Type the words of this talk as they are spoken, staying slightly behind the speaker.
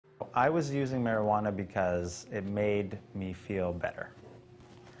I was using marijuana because it made me feel better.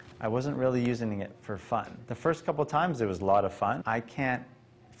 I wasn't really using it for fun. The first couple times it was a lot of fun. I can't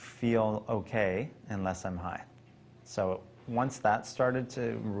feel okay unless I'm high. So once that started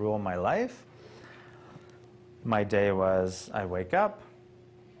to rule my life, my day was, I wake up,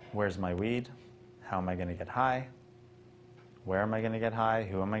 where's my weed? How am I going to get high? Where am I going to get high?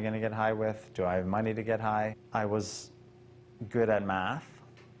 Who am I going to get high with? Do I have money to get high? I was good at math.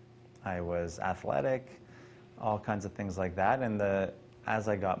 I was athletic, all kinds of things like that. And as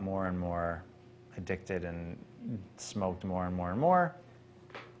I got more and more addicted and smoked more and more and more,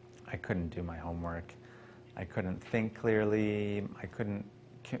 I couldn't do my homework. I couldn't think clearly.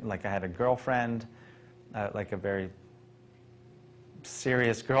 I had a girlfriend, like a very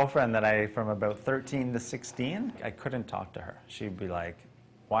serious girlfriend that from about 13 to 16, I couldn't talk to her. She'd be like,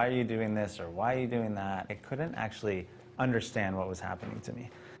 why are you doing this or why are you doing that? I couldn't actually understand what was happening to me.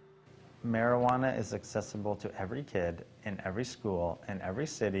 Marijuana is accessible to every kid in every school, in every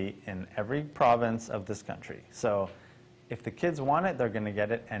city, in every province of this country. So if the kids want it, they're going to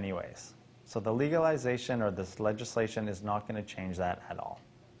get it anyways. So the legalization or this legislation is not going to change that at all.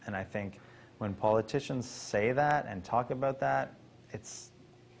 And I think when politicians say that and talk about that, it's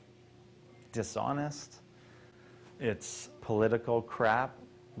dishonest, it's political crap,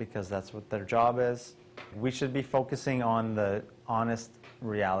 because that's what their job is. We should be focusing on the honest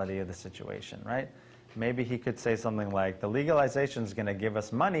reality of the situation, right? Maybe he could say something like, the legalization is going to give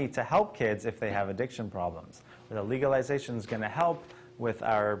us money to help kids if they have addiction problems. Or the legalization is going to help with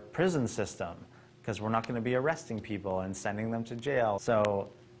our prison system, because we're not going to be arresting people and sending them to jail. So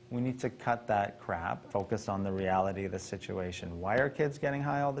we need to cut that crap, focus on the reality of the situation. Why are kids getting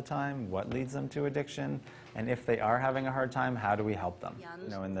high all the time? What leads them to addiction? And if they are having a hard time, how do we help them? You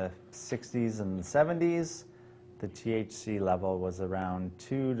know, in the 60s and 70s, the THC level was around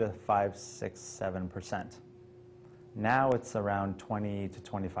 2 to 5, 6, 7%. Now it's around 20 to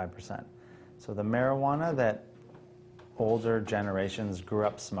 25%. So the marijuana that older generations grew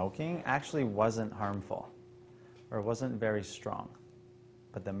up smoking actually wasn't harmful or wasn't very strong.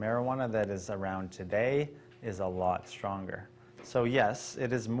 But the marijuana that is around today is a lot stronger. So yes,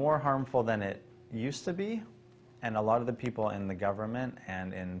 it is more harmful than it used to be, and a lot of the people in the government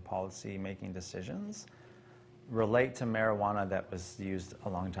and in policy making decisions relate to marijuana that was used a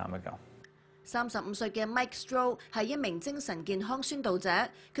long time ago. 35歲嘅 Mike Stroh 係一名精神健康宣導者，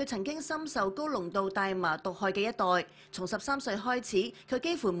佢曾經深受高濃度大麻毒害嘅一代。從13歲開始，佢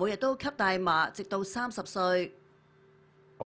幾乎每日都吸大麻，直到30歲。